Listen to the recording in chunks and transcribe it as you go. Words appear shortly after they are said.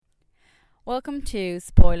Welcome to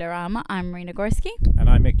Spoilerama. I'm Marina Gorski, And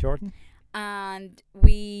I'm Mick Jordan. and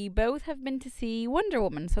we both have been to see Wonder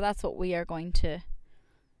Woman, so that's what we are going to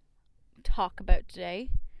talk about today.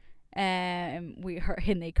 We are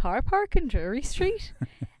in a car park in Drury Street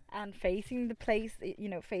and facing the place,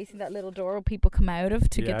 facing that little door where people come out of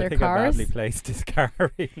to get their I think cars. I badly placed this car,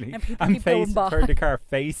 really. And people I'm keep going by. for the car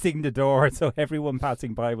facing the door, so everyone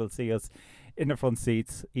passing by will see us in the front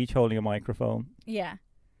seats, each holding a microphone. Yeah.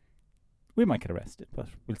 We might get arrested, but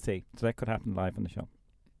we'll see. So that could happen live on the show.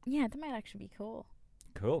 Yeah, that might actually be cool.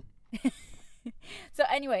 Cool. So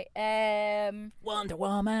anyway, Wonder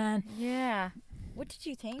Woman. yeah. What did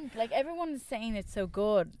you think? Like, everyone's saying it's so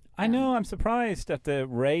good. I know, I'm surprised at the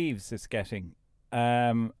raves it's getting.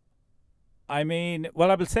 I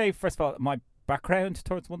will say, first of all, my background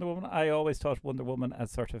towards Wonder Woman, I always thought Wonder Woman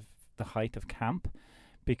as sort of the height of camp.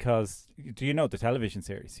 Because, do you know the television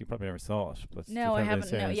series? You probably never saw it. But No, I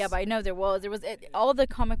haven't. No, series. yeah, but I know there was. All the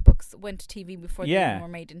comic books went to TV before they even were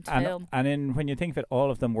made into film. And when you think of it,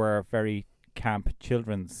 all of them were very camp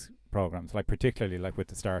children's programs, like particularly like with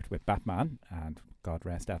the start with Batman, and God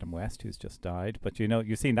rest Adam West, who's just died. But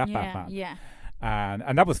you've seen that Batman. Yeah.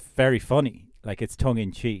 And that was very funny. Like, it's tongue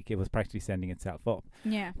in cheek. It was practically sending itself up.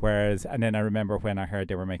 Yeah. And then I remember when I heard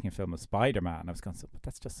they were making a film of Spider-Man, I was going, but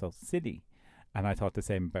that's just so silly. And I thought the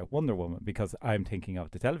same about Wonder Woman, because I'm thinking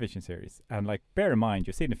of the television series. And, like, bear in mind,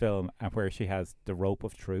 you've seen the film and where she has the rope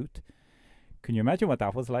of truth. Can you imagine what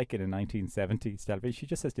that was like in a 1970s television? She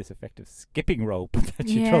just has this effective skipping rope that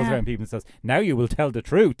she throws around people and says, now you will tell the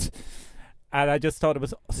truth. And I just thought it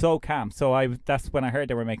was so camp. So that's when I heard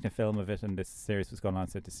they were making a film of it and this series was going on. I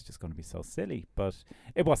said, this is just going to be so silly. But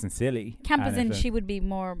it wasn't silly. Camp as in she would be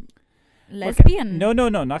more lesbian? No,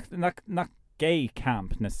 not gay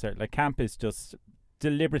camp necessarily. Like, camp is just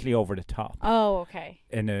deliberately over the top. Oh, okay.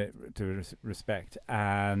 In a respect,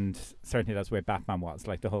 and certainly that's where Batman was.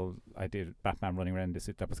 Like, the whole idea of Batman running around in this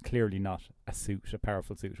suit that was clearly not a suit, a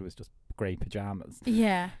powerful suit. It was just grey pajamas.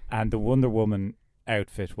 Yeah. And the Wonder Woman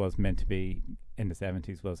outfit was meant to be in the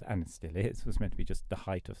 70s and it still is, was meant to be just the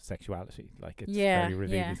height of sexuality. Like, it's very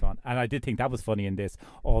revealing on. And I did think that was funny in this.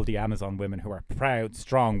 All the Amazon women who are proud,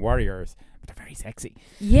 strong warriors, but they're very sexy.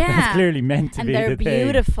 Yeah. It's clearly meant to and be they're the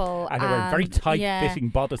beautiful. thing. And they were very tight-fitting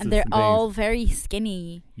bodices. And they're all very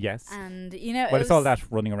skinny. Yes. And, well, it's all that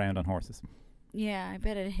running around on horses. Yeah, I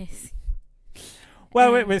bet it is.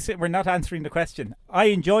 Well, we're not answering the question. I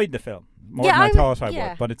enjoyed the film more than I thought I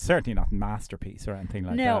would, but it's certainly not a masterpiece or anything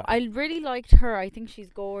like that. No, I really liked her. I think she's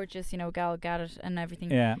gorgeous, Gal Gadot and everything.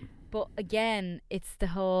 Yeah. But again, it's the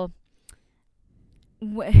whole...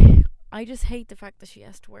 I just hate the fact that she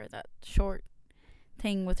has to wear that short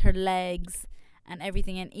thing with her legs and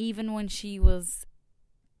everything. And even when she was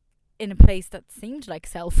in a place that seemed like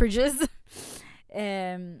Selfridges,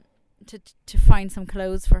 to find some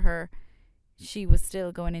clothes for her, she was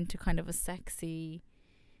still going into kind of a sexy,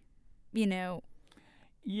 kind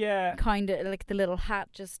of like the little hat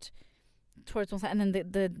just towards one side, and then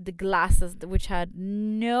the glasses, which had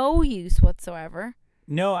no use whatsoever.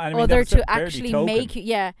 No, I mean, other to actually token. make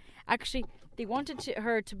actually they wanted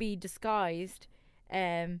her to be disguised,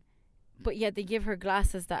 but yet they give her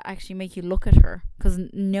glasses that actually make you look at her, because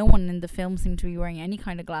no one in the film seemed to be wearing any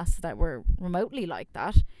kind of glasses that were remotely like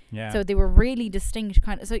that. Yeah. So they were really distinct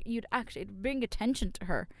kind of, so you'd actually bring attention to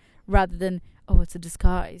her rather than, oh, it's a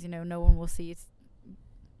disguise, no one will see it's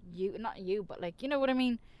you, not you, but like, you know what I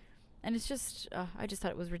mean? And it's just I just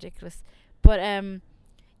thought it was ridiculous. But I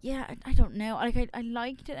don't know, like I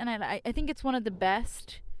liked it, and I think it's one of the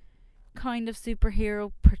best kind of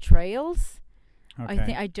superhero portrayals.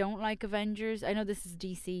 Okay. I don't like Avengers. I know this is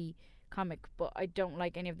DC comic, but I don't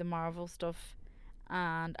like any of the Marvel stuff.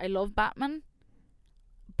 And I love Batman,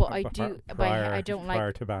 but I don't like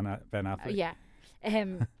prior to Ben Affleck. yeah.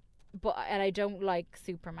 But I don't like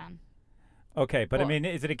Superman. Okay, but I mean,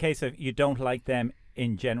 is it a case of you don't like them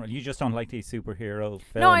in general? You just don't like these superhero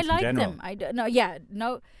films? No, I like in general?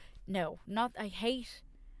 them. I hate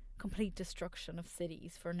complete destruction of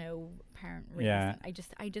cities for no apparent reason. Yeah.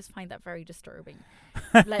 I just find that very disturbing.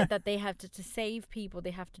 Like, that they have to save people,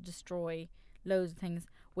 they have to destroy loads of things,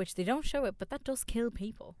 which they don't show it, but that does kill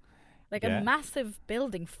people. Like, a massive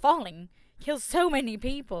building falling kills so many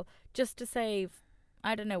people just to save,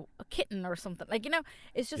 I don't know, a kitten or something. Like,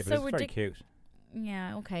 it's just so ridiculous. Very cute.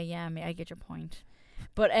 Yeah, okay, yeah, I get your point.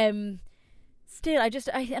 But still, I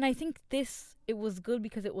think it was good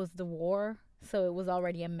because it was the war, so it was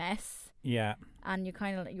already a mess. Yeah. And you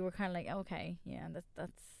were kind of like, okay, yeah, that's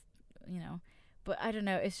but I don't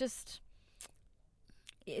know, it's just,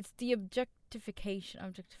 it's the objectification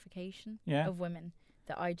yeah. of women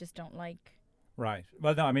that I just don't like. Right.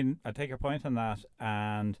 Well, no, I mean, I take your point on that,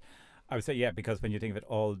 and I would say yeah, because when you think of it,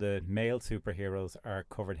 all the male superheroes are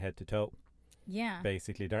covered head to toe. Yeah.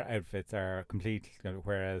 Basically, their outfits are complete,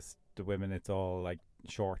 whereas the women, it's all like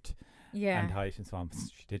short Yeah. and height and so on.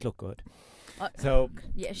 She did look good. Uh, So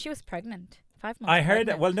yeah, she was pregnant. 5 months. I heard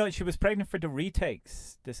that. pregnant. Well, no, she was pregnant for the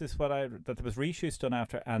retakes. This is what I that there was reshoots done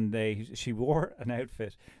after, and she wore an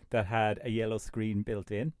outfit that had a yellow screen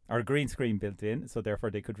built in or a green screen built in, so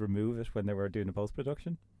therefore they could remove it when they were doing the post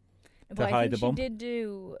production But I hide think the bump. she did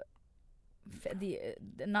do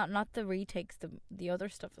not the retakes, the other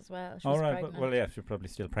stuff as well. She All was right. pregnant. Well, yeah, she was probably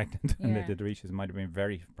still pregnant when they Yeah. did the reshoots. It might have been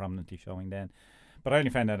very prominently showing then, but I only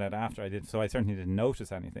found that out after I did, so I certainly didn't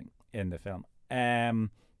notice anything in the film.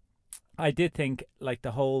 I did think like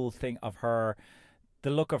the whole thing of her, the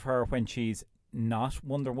look of her when she's not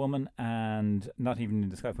Wonder Woman and not even in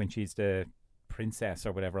the sky when she's the princess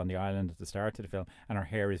or whatever on the island at the start of the film, and her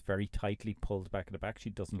hair is very tightly pulled back at the back. She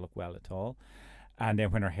doesn't look well at all. And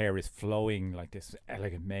then when her hair is flowing like this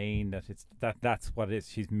elegant mane, that's what it is.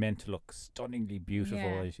 She's meant to look stunningly beautiful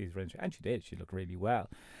Yeah. as she's and she did. She looked really well.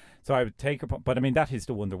 So I would take her, but I mean that is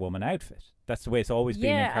the Wonder Woman outfit. That's the way it's always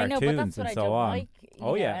been in Yeah, I cartoons know, but that's what and I so don't on. like.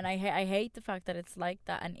 Oh, yeah. And I hate the fact that it's like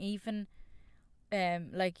that. And even,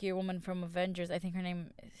 like your woman from Avengers, I think her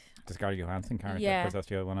name. The Scarlett Johansson character, Yeah. because that's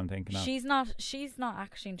the other one I'm thinking of. She's not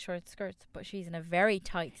actually in short skirts, but she's in a very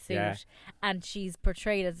tight suit, Yeah. and she's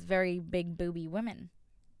portrayed as very big booby women.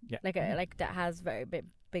 Yeah. Like that has very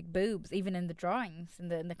big boobs, even in the drawings in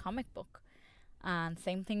the comic book. And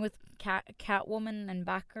same thing with Catwoman and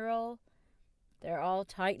Batgirl. They're all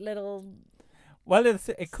tight little. Well, it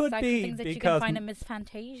could sexy be things that you can because find in Miss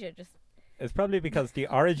Fantasia. Just it's probably because the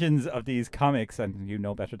origins of these comics, and you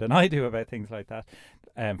know better than I do about things like that,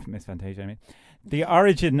 Miss Fantasia, I mean. The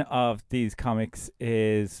origin of these comics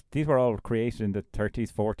is these were all created in the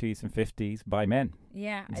 30s, 40s, and 50s by men.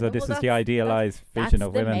 yeah. So this is the idealized vision that's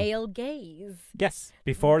of the women. male gaze. Yes,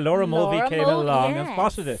 before Laura Mulvey Laura came Mulvey, along and yes.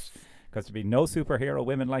 spotted it. Because there's been no superhero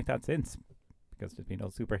women like that since. Because there's been no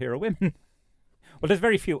superhero women. Well, there's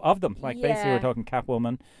very few of them. Like, basically, Yeah. we're talking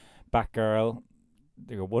Catwoman, Batgirl,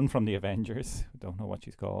 the one from the Avengers, don't know what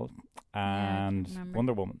she's called, I can't and remember.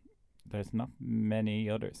 Wonder Woman. There's not many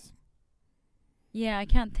others. Yeah, I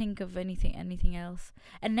can't think of anything else.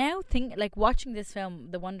 And now like watching this film,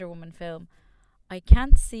 the Wonder Woman film, I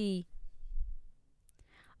can't see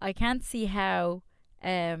how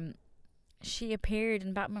she appeared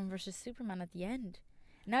in Batman vs Superman at the end.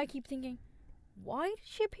 Now I keep thinking, why did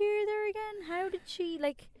she appear there again? How did she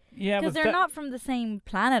Yeah, because but they're not from the same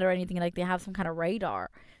planet or anything, like they have some kind of radar.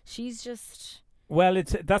 She's just well,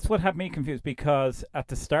 that's what had me confused, because at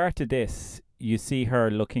the start of this, you see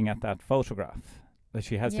her looking at that photograph. That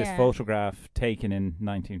she has this Yeah. photograph taken in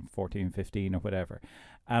 1914, 15 or whatever.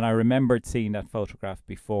 And I remembered seeing that photograph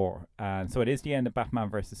before. And so it is the end of Batman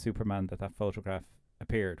versus Superman that photograph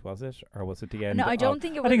appeared, was it? Or was it the end no, I don't of,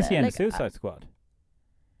 think it I was. think it's the end of like, Suicide Squad.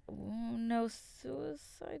 no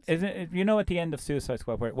Suicide. Isn't it? You know, at the end of Suicide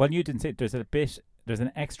Squad, where, well, you didn't see it, there's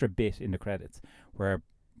an extra bit in the credits where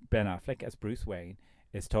Ben Affleck as Bruce Wayne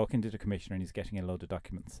is talking to the commissioner and he's getting a load of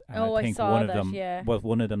documents. And Oh, I think saw one that, of them yeah. was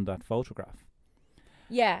one of them that photograph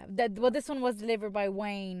Yeah, well, this one was delivered by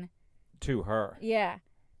Wayne. to her. Yeah.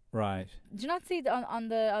 Right. Did you not see on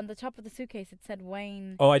the top of the suitcase? It said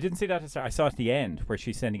Wayne. Oh, I didn't see that at the start. I saw it at the end where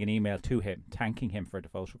she's sending an email to him, thanking him for the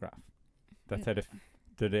photograph. That's at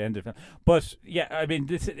the end of the film. But yeah, I mean,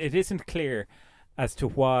 it isn't clear as to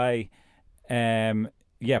why,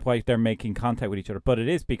 why they're making contact with each other. But it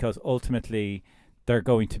is because ultimately they're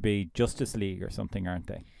going to be Justice League or something, aren't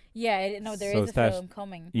they? Yeah, no, there So is is a that- film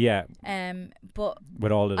coming. Yeah, But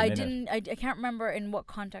with all of them I in it. didn't. I can't remember in what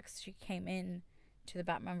context she came in to the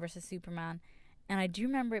Batman versus Superman, and I do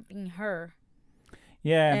remember it being her.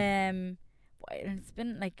 Yeah. And it's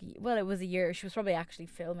been it was a year. She was probably actually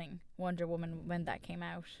filming Wonder Woman when that came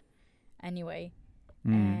out. Anyway,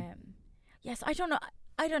 yes, I don't know.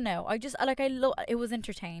 I don't know. I just I love. It was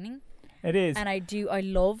entertaining, It is. and I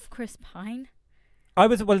love Chris Pine.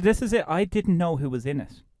 This is it. I didn't know who was in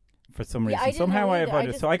it for some Yeah, reason. I didn't Somehow know I either. avoided I it.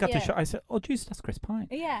 just- So I got yeah. the show. I said, "Oh, geez, that's Chris Pine."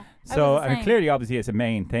 Yeah. So I was the same. clearly, obviously, it's a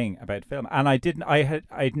main thing about film. And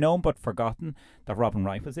I'd known but forgotten that Robin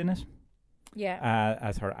Wright was in it Yeah.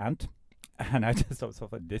 as her aunt, and I just thought, so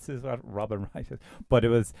funny, this is what Robin Wright is. But it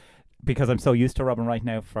was because I'm so used to Robin Wright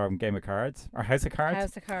now from Game of Cards or House of Cards.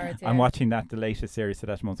 House of Cards. Yeah. I'm watching the latest series to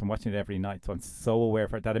that month. I'm watching it every night, so I'm so aware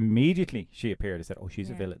of her that immediately she appeared. I said, "Oh, she's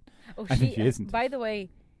a Yeah. villain." Oh, I think she isn't. By the way,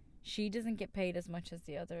 she doesn't get paid as much as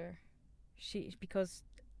the other. Because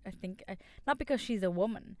I think not because she's a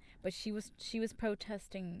woman, but she was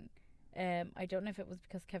protesting. I don't know if it was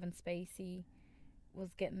because Kevin Spacey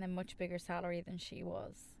was getting a much bigger salary than she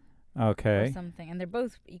was, Okay. or something. And they're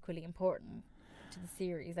both equally important to the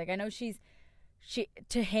series. Like I know she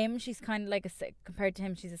to him she's kind of like compared to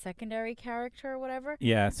him she's a secondary character or whatever.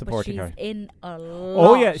 Yeah, But supporting she's her. in a lot.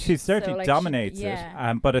 Oh yeah, she So, certainly like, dominates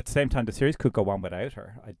yeah. it. But at the same time, the series could go on without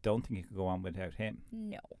her. I don't think it could go on without him.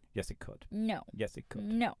 No. Yes, it could. No. Yes, it could.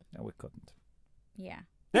 No. No, it couldn't. Yeah.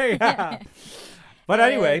 There you go. But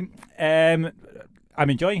anyway, I'm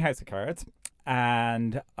enjoying House of Cards,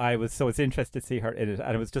 and it's interesting to see her in it,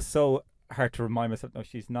 and it was just so hard to remind myself, no,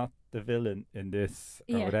 she's not the villain in this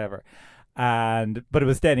or Yeah. whatever. But it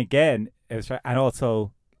was then again, and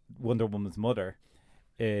also Wonder Woman's mother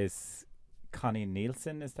is Connie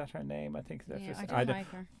Nielsen. Is that her name? I think. Yeah, I don't like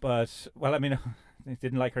her. But well, I mean, I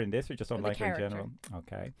didn't like her in this, or just don't The like her in character. general.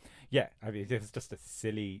 Okay, yeah, I mean, it was just a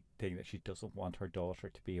silly thing that she doesn't want her daughter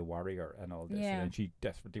to be a warrior and all this, Yeah. and she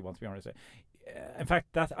desperately wants to be on her side. In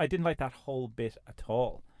fact, that I didn't like that whole bit at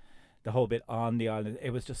all. The whole bit on the island,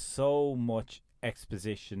 it was just so much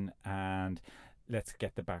exposition and let's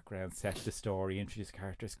get the background, set the story, introduce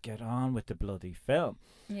characters, get on with the bloody film.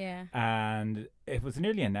 Yeah. And it was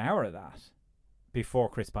nearly an hour of that before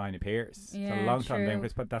Chris Pine appears. It's a Yeah, long time then true.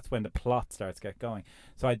 Chris Pine, that's when the plot starts to get going.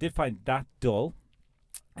 So I did find that dull.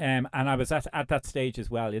 And I was at that stage as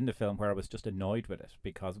well in the film where I was just annoyed with it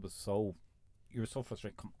because it was you were so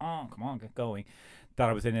frustrated, come on, get going, that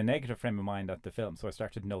I was in a negative frame of mind at the film. So I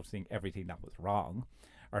started noticing everything that was wrong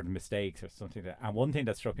or the mistakes or something. And one thing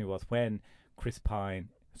that struck me was when Chris Pine,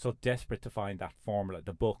 so desperate to find that formula,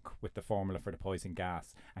 the book with the formula for the poison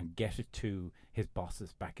gas, and get it to his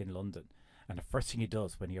bosses back in London. And the first thing he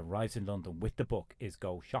does when he arrives in London with the book is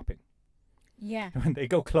go shopping. Yeah. When they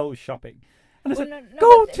go clothes shopping. And I Well, said, no,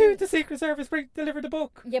 go but, to the Secret Service, deliver the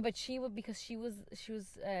book. Yeah, but she would, because she was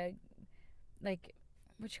like,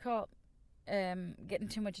 what you call it? Getting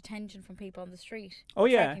too much attention from people on the street. Oh,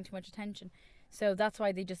 yeah. Attracting too much attention. So that's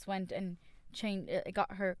why they just went and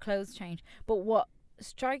got her clothes changed. But what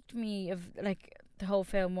struck me of like the whole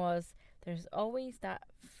film was there's always that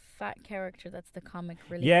fat character that's the comic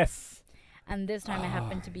relief. Yes. And this time it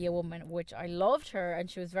happened to be a woman, which I loved her, and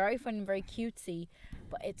she was very funny and very cutesy.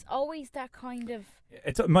 But it's always that kind of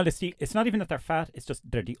It's modesty. It's not even that they're fat. It's just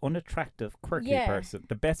they're the unattractive, quirky Yeah. person,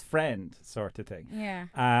 the best friend sort of thing. yeah.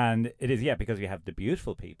 And it is, because we have the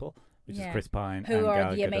beautiful people, which is Yeah. Chris Pine Who and are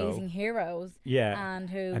Gal the Gadot. amazing heroes, Yeah. and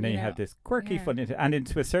who And then you have this quirky, yeah. funny, and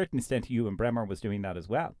to a certain extent, Ewan Bremer was doing that as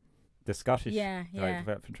well. The Scottish Yeah, guy yeah.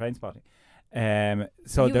 from Trainspotting.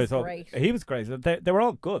 So He was there's great. he was great. So they were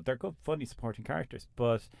all good. They're good, funny, supporting characters,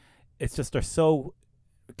 but it's just they're so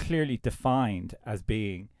clearly defined as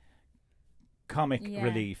being comic Yeah.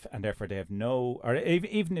 relief, and therefore they have no, or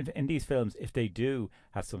even if in these films, if they do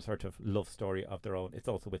have some sort of love story of their own, it's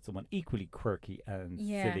also with someone equally quirky and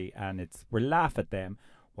Yeah. silly, and we laugh at them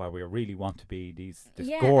while we really want to be this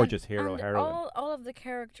Yeah, gorgeous and heroine. all of the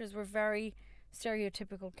characters were very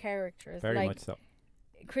stereotypical characters. Very like much so.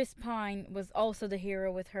 Chris Pine was also the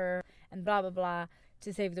hero with her, and blah blah blah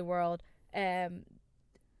to save the world.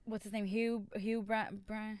 What's his name? Hugh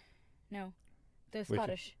no, the Which-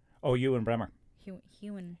 Scottish Oh, Ewan Bremer.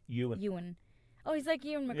 Ewan. Ewan. Oh, he's like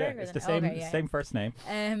Ewan Yeah, McGregor. it's then. the same Okay, yeah. same first name.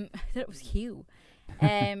 I thought it was Hugh.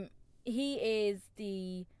 He is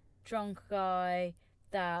the drunk guy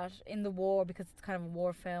that in the war, because it's kind of a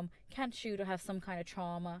war film, can't shoot or have some kind of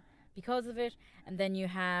trauma because of it. And then you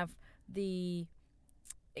have the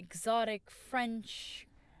exotic French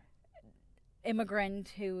immigrant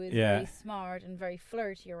who is Yeah. very smart and very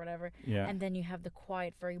flirty or whatever. Yeah. And then you have the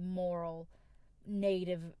quiet, very moral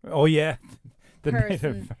native Oh yeah, the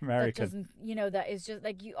person Native that American doesn't, that is just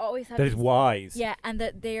like you always have that is these- wise. yeah, and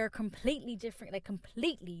that they are completely different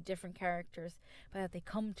characters, but that they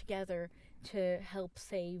come together to help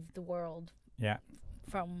save the world Yeah.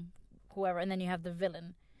 from whoever. And then you have the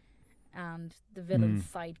villain and the villain's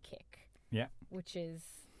sidekick. Yeah. Which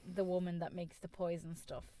is the woman that makes the poison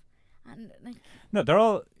stuff. And like No, they're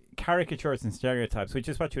all caricatures and stereotypes, which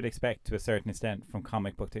is what you'd expect to a certain extent from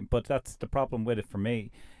comic book thing. But that's the problem with it for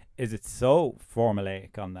me, is it's so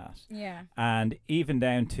formulaic on that. yeah. And even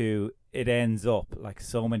down to it ends up like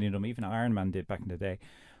so many of them, even Iron Man did back in the day,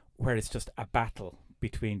 where it's just a battle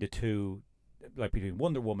between the two, like between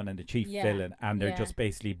Wonder Woman and the chief Yeah. villain, and they're Yeah. just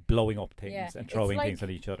basically blowing up things Yeah. and It's throwing like- things at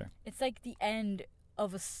each other. It's like the end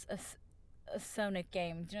of a Sonic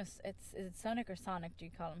game. Just is it Sonic or Sonic? Do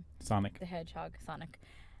you call him Sonic. the Hedgehog? Sonic.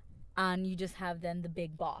 And you just have then the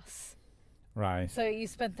big boss. Right. So you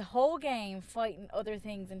spent the whole game fighting other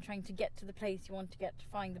things and trying to get to the place you want to get to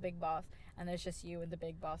find the big boss, and there's just you and the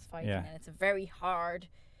big boss fighting, Yeah. and it's a very hard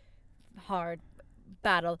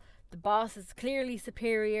battle. the boss is clearly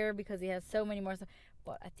superior because he has so many more stuff.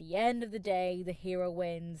 But at the end of the day, the hero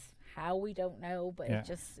wins. How, we don't know, but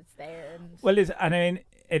it's there. And well, I mean,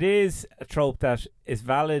 it is a trope that is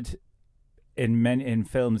valid in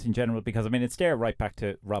films in general, because I mean it's there right back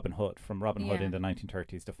to Robin Hood. From Robin Hood in the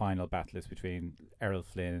 1930s, the final battle is between Errol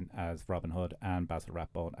Flynn as Robin Hood and Basil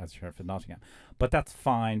Rathbone as Sheriff of Nottingham. But that's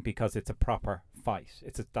fine because it's a proper fight.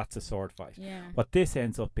 That's a sword fight. Yeah. What this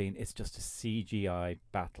ends up being is just a CGI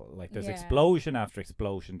battle. Like there's Yeah. explosion after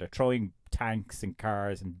explosion. They're throwing tanks and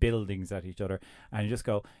cars and buildings at each other, and you just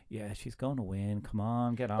go, yeah, she's going to win. Come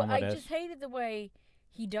on, get on But with I it. just hated the way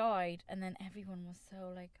he died, and then everyone was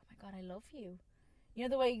so like, "Oh my god, I love you." You know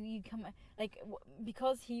the way you come, like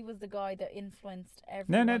because he was the guy that influenced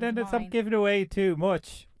everyone. No, stop giving away too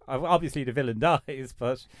much. Obviously, the villain dies,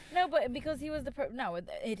 but No, but because he was the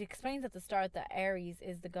it explains at the start that Ares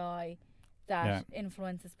is the guy that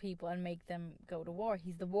influences people and make them go to war.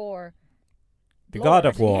 He's the war. the Lord. god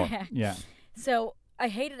of war. Yeah. Yeah. So I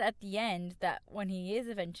hated at the end that when he is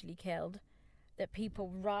eventually killed, that people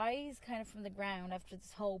rise kind of from the ground after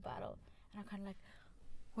this whole battle, and I'm kind of like,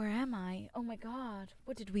 where am I? Oh my god,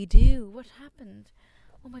 what did we do? What happened?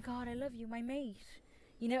 Oh my god, I love you, my mate.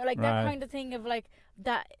 You know, like that Right. kind of thing of like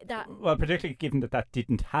that. Well, particularly given that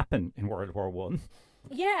didn't happen in World War One.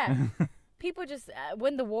 Yeah. People just,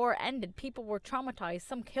 when the war ended, people were traumatized.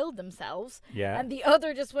 Some killed themselves. Yeah. And the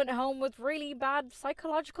other just went home with really bad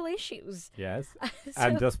psychological issues. Yes. So-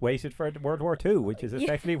 And just waited for World War Two, which is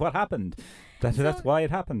effectively what happened. That's why it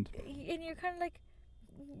happened. And you're kind of like,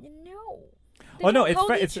 no. Oh no, They it's told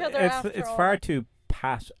far, each other after it's all far that. too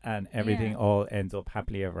pat, and everything Yeah. all ends up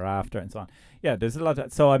happily ever after and so on. Yeah, there's a lot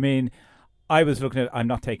of, so I mean, I was looking at, I'm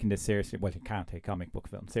not taking this seriously. Well, you can't take comic book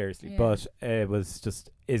film seriously, Yeah. but it was just,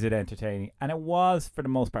 is it entertaining? And it was for the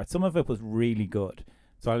most part. Some of it was really good.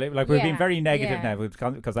 So like we're being Yeah, very negative yeah. now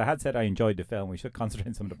because I had said I enjoyed the film. We should concentrate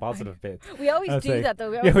on some of the positive bits. We always I'll do say- that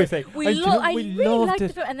though. We Yeah, always we say, say, we "Oh, do you lo- know, I we really loved liked it,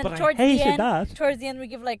 the film. And then but I towards the hated end, that." towards the end we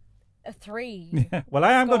give like a 3. Well,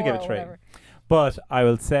 I am going to give it score a or 3. whatever. But I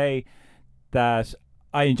will say that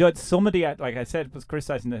I enjoyed some of the, like I said, was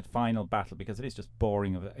criticising the final battle because it is just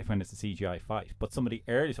boring when it's a CGI fight. But some of the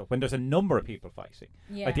early stuff, when there's a number of people fighting,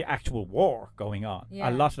 Yeah. like the actual war going on, Yeah.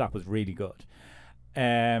 a lot of that was really good.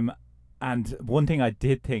 And one thing I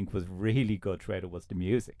did think was really good throughout it was the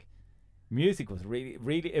music. Music was really,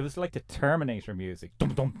 really, it was like the Terminator music.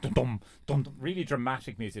 Dum, dum, dum, dum, dum, dum, really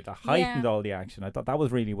dramatic music that heightened all the action. I thought that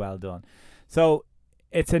was really well done. So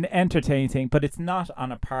it's an entertaining thing, but it's not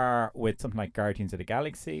on a par with something like Guardians of the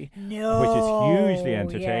Galaxy, No. which is hugely yeah.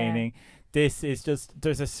 entertaining. This is just,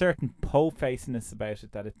 there's a certain po-facedness about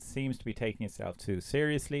it that it seems to be taking itself too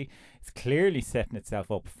seriously. It's clearly setting itself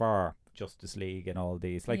up for Justice League and all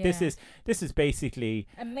these. Like this Yeah. is basically,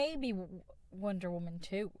 And maybe Wonder Woman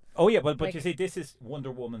too. oh yeah, but Like- you see, this is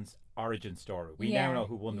Wonder Woman's origin story. We Yeah, now know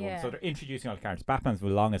who Wonder Woman. So yeah. they're introducing all the characters. Batman's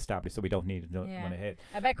long established, so we don't need another Yeah. one ahead.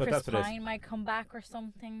 I bet But Chris that's what it is. Pine might come back or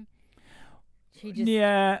something. She just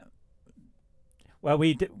Yeah. Well,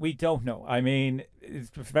 we don't know. I mean, it's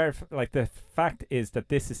very like the fact is that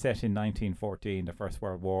this is set in 1914, the First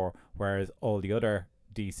World War, whereas all the other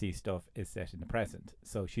DC stuff is set in the present.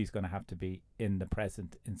 So she's going to have to be in the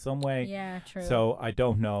present in some way. Yeah, true. So I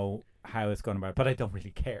don't know how it's going to work, but I don't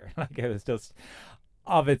really care. Like it was just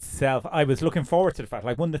of itself. I was looking forward to the fact.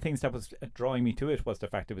 Like one of the things that was drawing me to it was the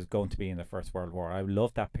fact it was going to be in the First World War. I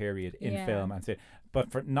loved that period in Yeah. film, and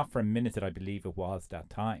but not for a minute did I believe it was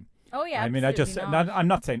that time. Oh yeah. I mean, I just absolutely I'm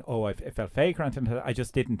not saying it felt fake or anything. I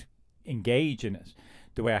just didn't engage in it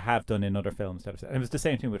the way I have done in other films. And it was the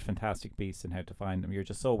same thing with Fantastic Beasts and How to Find Them. You're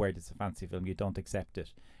just so aware it's a fancy film, you don't accept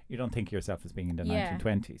it. You don't think of yourself as being in the Yeah.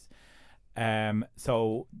 1920s.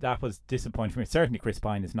 So that was disappointing for me. Certainly, Chris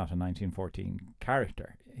Pine is not a 1914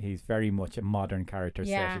 character. He's very much a modern character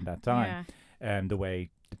set in that time. The way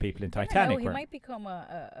the people in You never know, Titanic he were. might become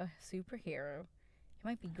a superhero. He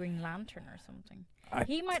might be Green Lantern or something. I-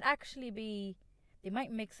 He might actually be. They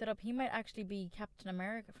might mix it up. He might actually be Captain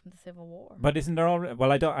America from the Civil War. But isn't there all?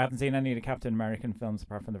 Well, I haven't seen any of the Captain American films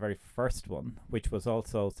apart from the very first one, which was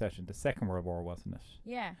also set in the Second World War, wasn't it?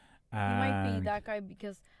 Yeah, he might be And- that guy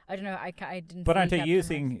because I don't know. I didn't. But see aren't they Captain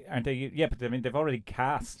using? America. Aren't they? Yeah, but I mean, they've already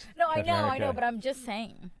cast. No, I Captain know, America. but I'm just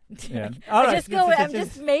saying. Yeah. I All right, just go. I'm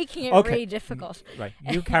just making it Okay. really difficult. Right,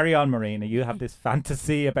 you carry on, Marina. You have this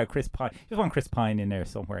fantasy about Chris Pine. You just want Chris Pine in there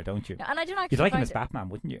somewhere, don't you? No, and I don't actually. You'd like him find as it- Batman,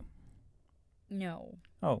 wouldn't you? No.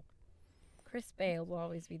 Oh. Chris Bale will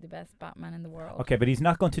always be the best Batman in the world. Okay, but he's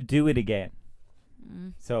not going to do it again.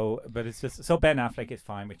 Mm. So, but it's just so Ben Affleck is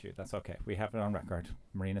fine with you. That's okay. We have it on record.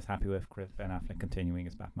 Marina's happy with Ben Affleck continuing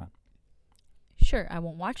as Batman. Sure, I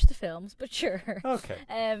won't watch the films, but sure. Okay.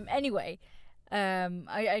 Anyway,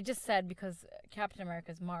 I just said because Captain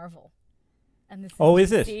America is Marvel. And this Oh,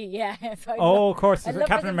 is it? DC, yeah. So Of course. I So love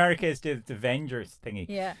Captain it. America is the Avengers thingy.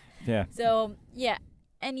 Yeah. Yeah. So, yeah.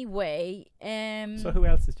 Anyway, So who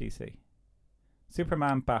else is DC?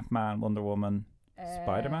 Superman, Batman, Wonder Woman,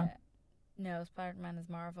 Spider-Man? No, Spider-Man is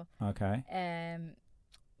Marvel. Okay.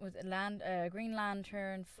 Was it Green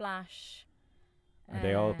Lantern, Flash? Are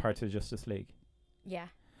they all parts of Justice League? Yeah.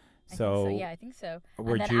 I So, think so. Yeah, I think so.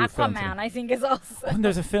 we're And then due films Aquaman, in- I think, is also. Oh, and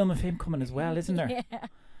there's a film of him coming as well, isn't there? Yeah.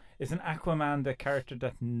 Isn't Aquaman the character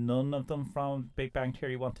that none of them from Big Bang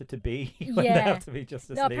Theory wanted to be when they Yeah. have to be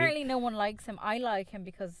Justice No, League? apparently no one likes him. I like him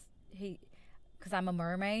because I'm a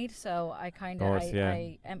mermaid, so I kind of course, yeah.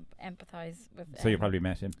 I empathize with. So you probably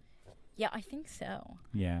met him. Yeah, I think so.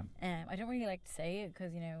 Yeah. I don't really like to say it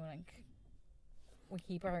because like we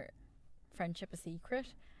keep our friendship a secret.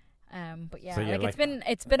 But yeah, So you like-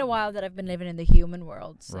 it's been a while that I've been living in the human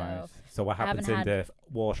world. So Right. So what happens haven't in had- the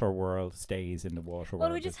water world stays in the water world.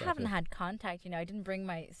 well, we is just that haven't it? had contact. I didn't bring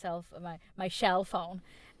my shell phone.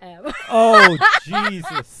 Oh,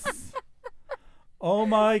 Jesus. Oh,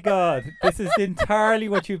 my God. This is entirely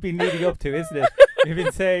what you've been leading up to, isn't it? You've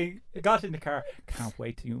been saying, you got in the car, can't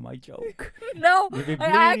wait to do my joke. No, You've been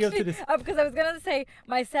I leading up to actually, this. because I was gonna say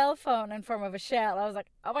my cell phone in form of a shell. I was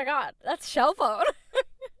like, oh my god, that's shell phone.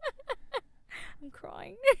 I'm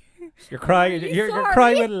crying. You're crying. really You're sorry.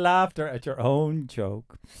 crying with laughter at your own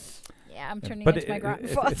joke. Yeah, I'm turning But into my it's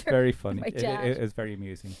grandfather. very funny. my It dad. is very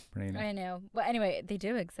amusing, Marina. I know, but anyway, they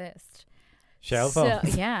do exist. Shell So,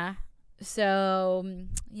 phones. yeah. So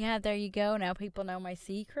yeah, there you go. Now people know my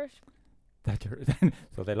secret.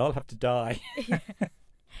 So they'll all have to die.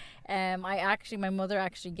 My mother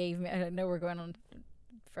actually gave me. I know we're going on a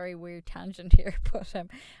very weird tangent here, but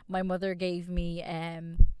my mother gave me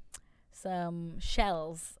some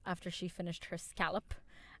shells after she finished her scallop,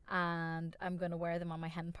 and I'm gonna wear them on my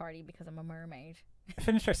hen party because I'm a mermaid.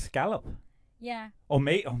 Finish our scallop. Yeah.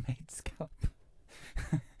 Mate scallop.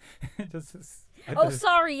 Oh,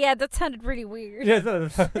 sorry. Yeah, that sounded really weird.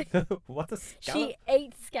 What's a scallop? She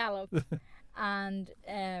ate scallop, and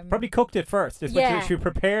Probably cooked it first. Is Yeah. what she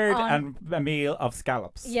prepared On- a meal of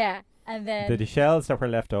scallops. yeah, and then The shells that were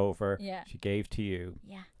left over, yeah, she gave to you.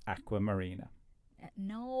 yeah. Aquamarina.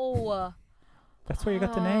 No. That's where you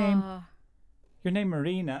got the name. Ah, Your name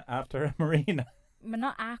Marina after a marina. but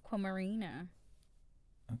not aquamarina.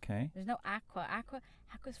 Okay. There's no aqua.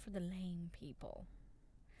 Aqua's for the lame people.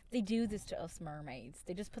 They do this to us mermaids.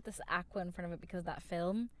 They just put this aqua in front of it because of that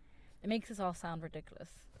film. It makes us all sound ridiculous.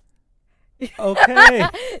 Okay.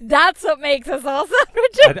 That's what makes us all sound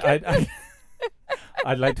ridiculous.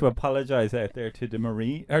 I'd like to apologise out there to the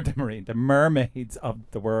mermaids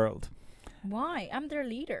of the world. Why? I'm their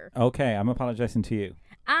leader. Okay, I'm apologising to you.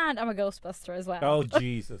 And I'm a Ghostbuster as well. Oh,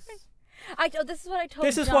 Jesus. This is what I told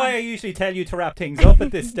This is John. why I usually tell you to wrap things up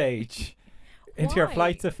at this stage. Into your Why?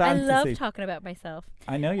 flights of I fantasy. love talking about myself.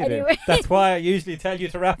 I know you Anyway. do. That's why I usually tell you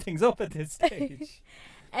to wrap things up at this stage.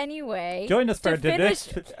 Anyway. Join us for to finish-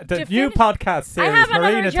 the to new finish- podcast series, I have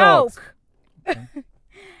Marina another Talks. joke. Okay.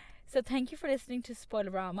 So thank you for listening to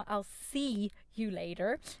Spoilerama. I'll see you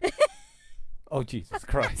later. Oh, Jesus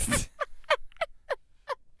Christ.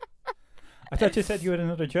 I thought you said you had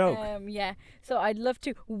another joke. Yeah. So I'd love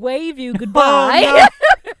to wave you goodbye.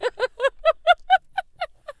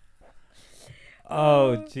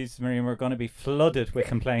 Oh, Jesus, Marina, we're going to be flooded with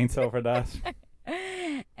complaints over that.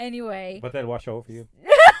 Anyway. But they'll wash over you.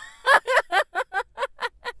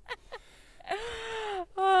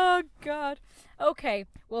 Oh God. Okay.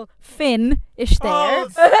 Well, Finn is there. Oh,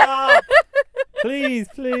 stop! Please,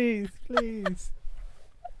 please, please.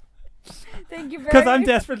 Thank you very Because I'm much.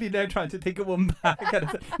 desperately now trying to think of one back.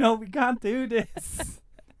 No, we can't do this.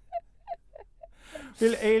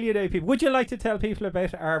 We'll alienate people. Would you like to tell people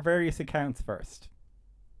about our various accounts first?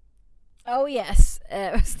 Oh yes.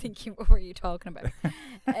 I was thinking, what were you talking about?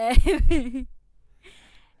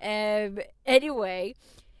 Anyway.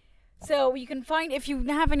 So you can find, if you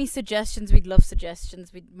have any suggestions, we'd love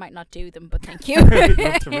suggestions. We might not do them, but thank you. We'd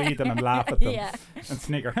love to read them and laugh at them Yeah. and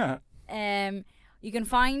snigger. You can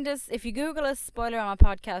find us, if you Google us, Spoilerama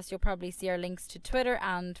Podcast, you'll probably see our links to Twitter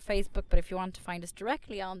and Facebook. But if you want to find us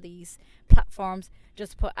directly on these platforms,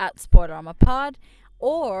 just put at Spoilerama Pod.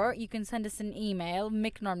 Or you can send us an email.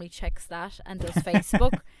 Mick normally checks that and does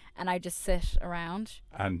Facebook. And I just sit around.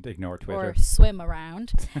 And ignore Twitter. Or swim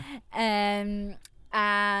around.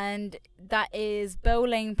 And that is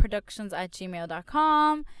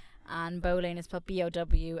bowlaneproductions@gmail.com. And Bowlane is spelled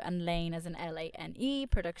B-O-W and Lane as an L-A-N-E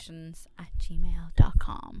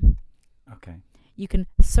productions@gmail.com. Okay. you can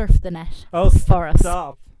surf the net Oh, for us.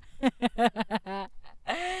 stop.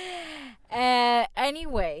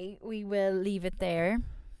 Anyway, we will leave it there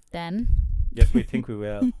then. Yes, we think we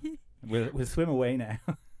will. We'll swim away now.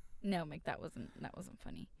 No, Mick, that wasn't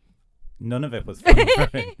funny. None of it was funny.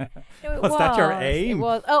 No, it Was that your It aim?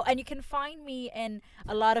 was. Oh, and you can find me in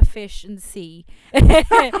a lot of fish in the sea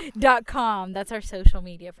 .com. That's our social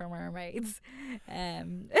media for mermaids.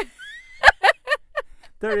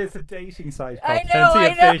 There is a dating site I called know,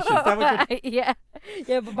 Plenty of Fish. Is that what yeah,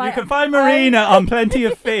 but you can find Marina on Plenty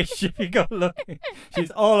of Fish if you go looking.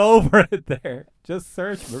 She's all over it there. Just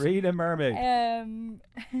search Marina Mermaid.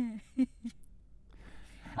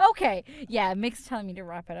 Okay, yeah, Mick's telling me to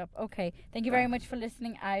wrap it up. Okay, thank you very much for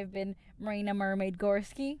listening. I've been Marina Mermaid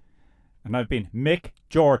Gorski. And I've been Mick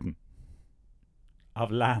Jordan of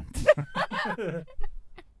Land.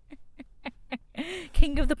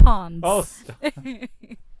 King of the Ponds. Oh, stop.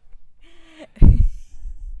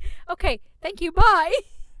 Okay, thank you. Bye.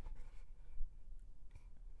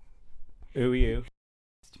 Ooh, you.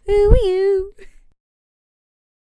 Ooh, you.